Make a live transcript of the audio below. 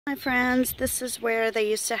Hi friends, this is where they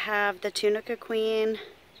used to have the Tunica Queen,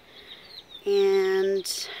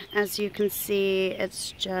 and as you can see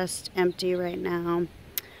it's just empty right now.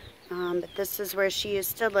 But this is where she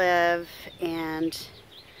used to live and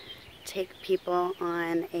take people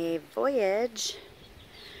on a voyage.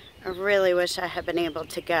 I really wish I had been able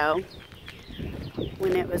to go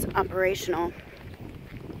when it was operational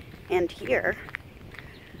and here,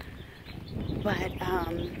 but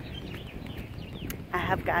I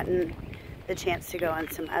have gotten the chance to go on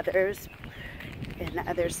some others in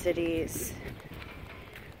other cities,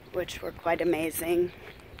 which were quite amazing,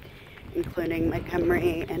 including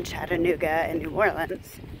Montgomery and Chattanooga and New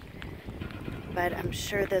Orleans. But I'm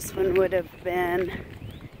sure this one would have been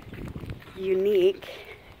unique,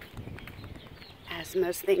 as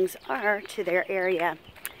most things are, to their area.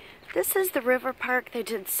 This is the river park. They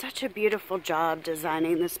did such a beautiful job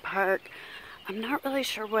designing this park. I'm not really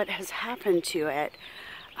sure what has happened to it.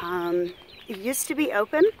 It used to be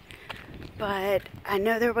open, but I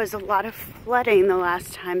know there was a lot of flooding the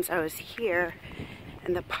last times I was here,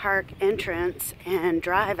 and the park entrance and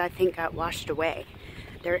drive, I think, got washed away.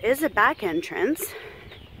 There is a back entrance,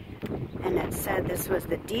 and it said this was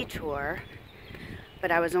the detour,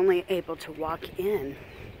 but I was only able to walk in.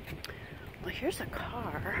 Well, here's a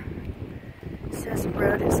car. It says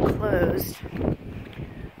road is closed.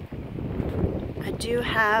 I do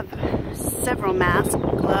have several masks,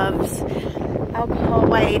 gloves, alcohol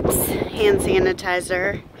wipes, hand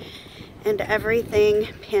sanitizer, and everything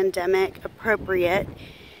pandemic appropriate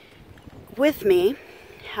with me.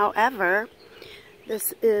 However,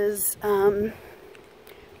 this is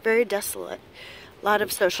very desolate. A lot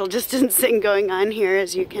of social distancing going on here,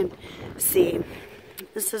 as you can see.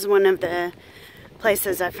 This is one of the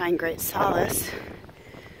places I find great solace.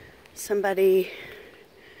 Somebody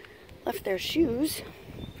left their shoes.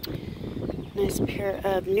 Nice pair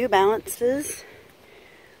of New Balances.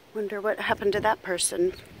 Wonder what happened to that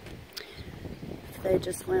person. If they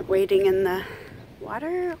just went wading in the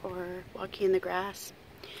water or walking in the grass.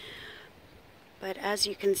 But as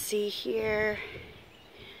you can see here,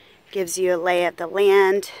 gives you a lay of the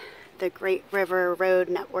land, the Great River Road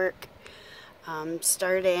Network,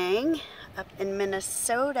 starting up in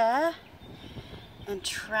Minnesota and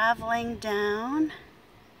traveling down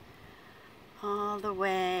all the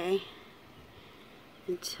way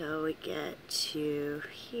until we get to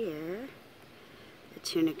here, the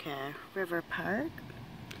Tunica River Park.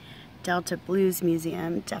 Delta Blues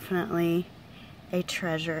Museum, definitely a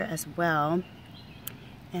treasure as well.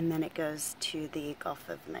 And then it goes to the Gulf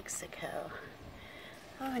of Mexico.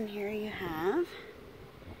 Oh, and here you have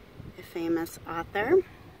a famous author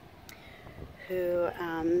who,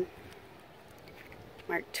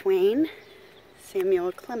 Mark Twain,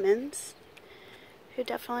 Samuel Clemens, who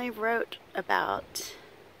definitely wrote about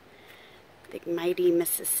the mighty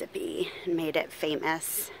Mississippi and made it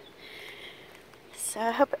famous. So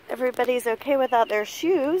I hope everybody's okay without their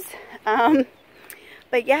shoes.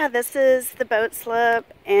 But yeah, this is the boat slip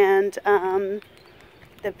and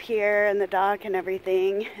the pier and the dock and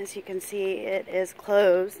everything. As you can see, it is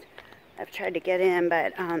closed. I've tried to get in,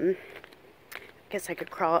 but I guess I could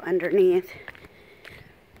crawl underneath.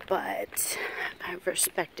 But I've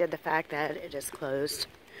respected the fact that it is closed.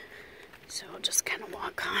 So I'll just kind of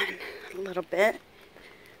walk on a little bit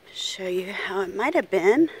to show you how it might have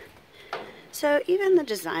been. So even the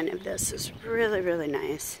design of this is really, really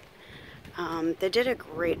nice. They did a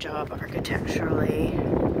great job architecturally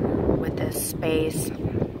with this space.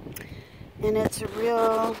 And it's a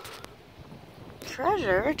real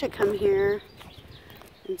treasure to come here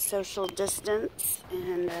and social distance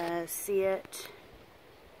and see it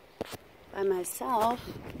by myself,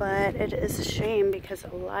 but it is a shame because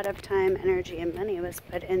a lot of time, energy, and money was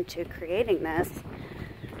put into creating this.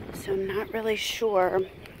 So I'm not really sure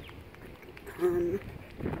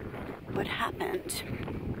what happened.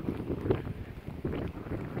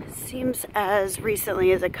 It seems as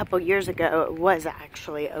recently as a couple years ago it was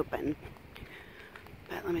actually open.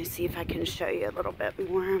 But let me see if I can show you a little bit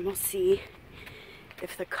more, and we'll see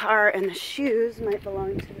if the car and the shoes might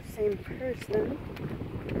belong to the same person.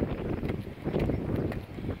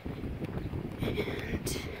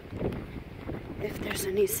 And if there's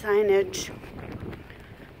any signage.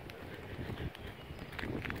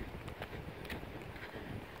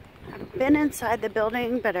 I've been inside the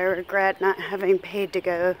building, but I regret not having paid to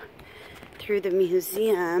go through the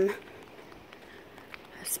museum,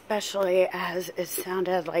 especially as it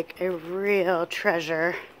sounded like a real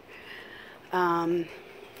treasure.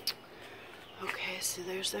 Okay, so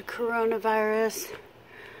there's the coronavirus.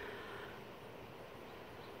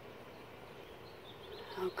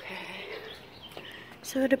 Okay.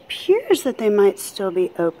 So it appears that they might still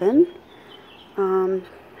be open,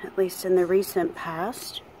 at least in the recent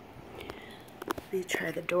past. Let me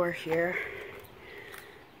try the door here.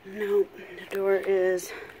 No, the door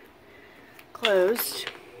is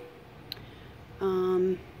closed.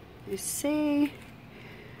 You see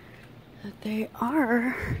that they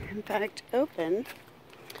are, in fact, open,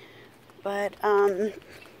 but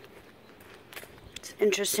it's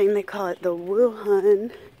interesting they call it the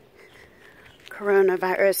Wuhan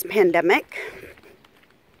coronavirus pandemic.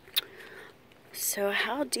 So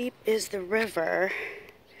how deep is the river?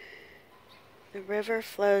 The river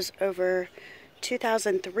flows over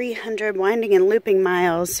 2,300 winding and looping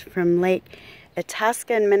miles from Lake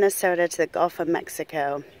Itasca in Minnesota to the Gulf of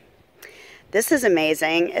Mexico. This is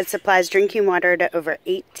amazing. It supplies drinking water to over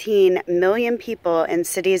 18 million people in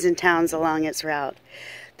cities and towns along its route.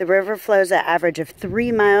 The river flows at an average of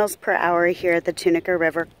 3 miles per hour here at the Tunica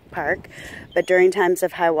River Park, but during times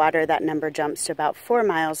of high water, that number jumps to about 4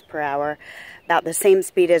 miles per hour, about the same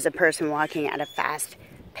speed as a person walking at a fast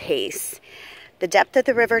pace. The depth of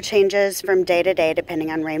the river changes from day to day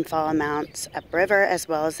depending on rainfall amounts upriver as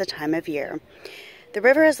well as the time of year. The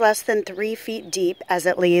river is less than 3 feet deep as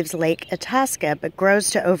it leaves Lake Itasca, but grows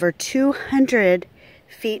to over 200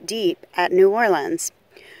 feet deep at New Orleans.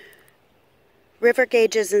 River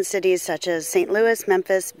gauges in cities such as St. Louis,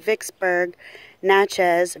 Memphis, Vicksburg,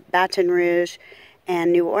 Natchez, Baton Rouge,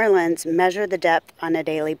 and New Orleans measure the depth on a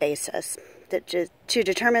daily basis. To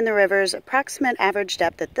determine the river's approximate average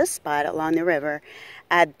depth at this spot along the river,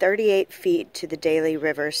 add 38 feet to the daily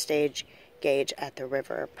river stage gauge at the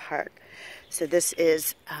river park. So this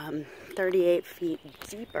is 38 feet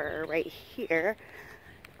deeper right here.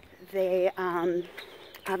 They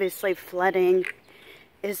obviously flooding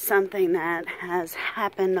is something that has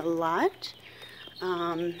happened a lot.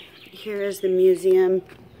 Here is the museum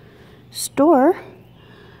store.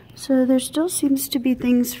 So there still seems to be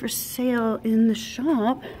things for sale in the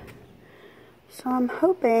shop. So I'm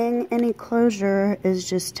hoping any closure is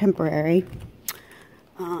just temporary.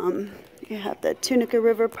 You have the Tunica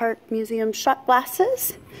River Park Museum shot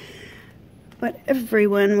glasses, what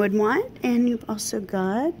everyone would want. And you've also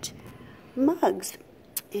got mugs.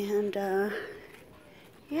 And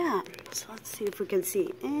yeah, so let's see if we can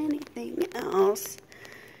see anything else.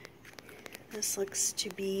 This looks to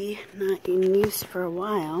be not in use for a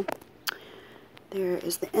while. There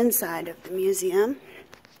is the inside of the museum.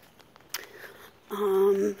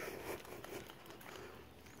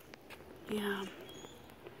 Yeah.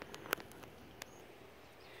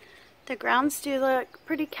 The grounds do look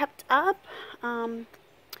pretty kept up. And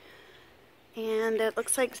it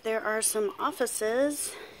looks like there are some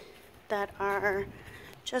offices that are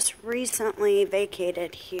just recently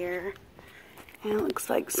vacated here. And it looks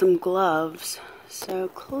like some gloves. So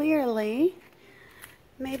clearly,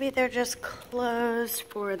 maybe they're just closed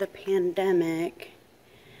for the pandemic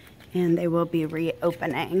and they will be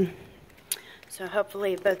reopening. So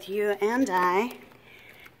hopefully both you and I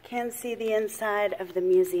can see the inside of the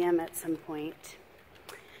museum at some point.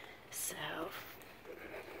 So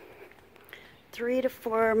 3 to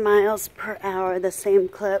 4 miles per hour, the same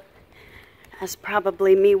clip as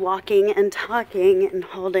probably me walking and talking and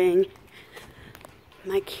holding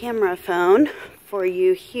my camera phone for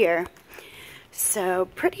you here. So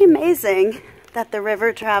pretty amazing that the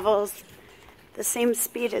river travels the same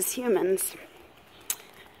speed as humans.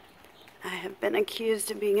 I have been accused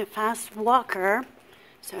of being a fast walker,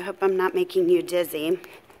 so I hope I'm not making you dizzy.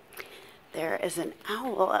 There is an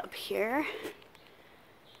owl up here.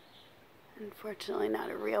 Unfortunately not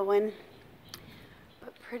a real one,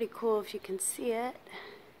 but pretty cool if you can see it.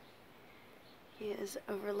 He is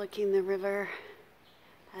overlooking the river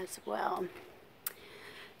as well.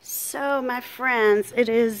 So my friends, it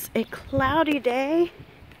is a cloudy day.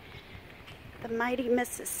 The mighty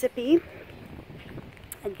Mississippi.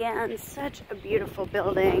 Again, such a beautiful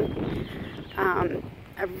building.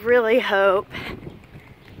 I really hope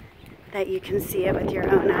that you can see it with your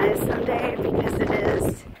own eyes someday, because it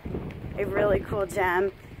is a really cool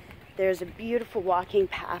gem. There's a beautiful walking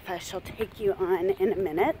path I shall take you on in a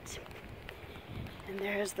minute. And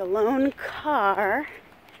there's the lone car.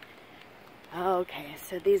 Okay,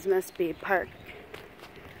 so these must be parked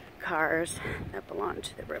cars that belong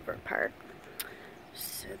to the river park.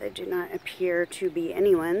 So they do not appear to be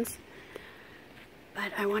anyone's.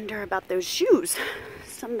 But I wonder about those shoes.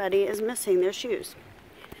 Somebody is missing their shoes,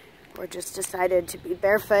 or just decided to be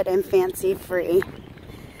barefoot and fancy free.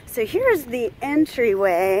 So here's the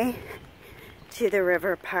entryway to the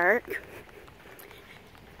river park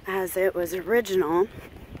as it was original.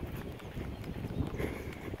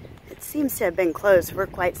 It seems to have been closed for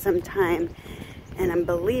quite some time, and I'm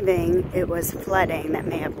believing it was flooding that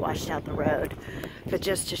may have washed out the road. But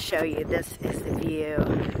just to show you, this is the view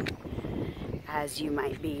as you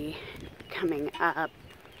might be coming up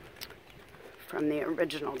from the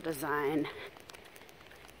original design.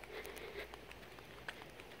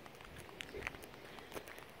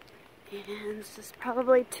 And this is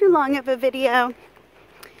probably too long of a video,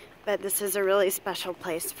 but this is a really special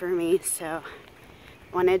place for me, so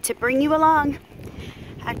wanted to bring you along.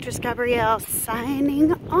 Actress Gabrielle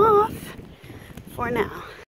signing off for now.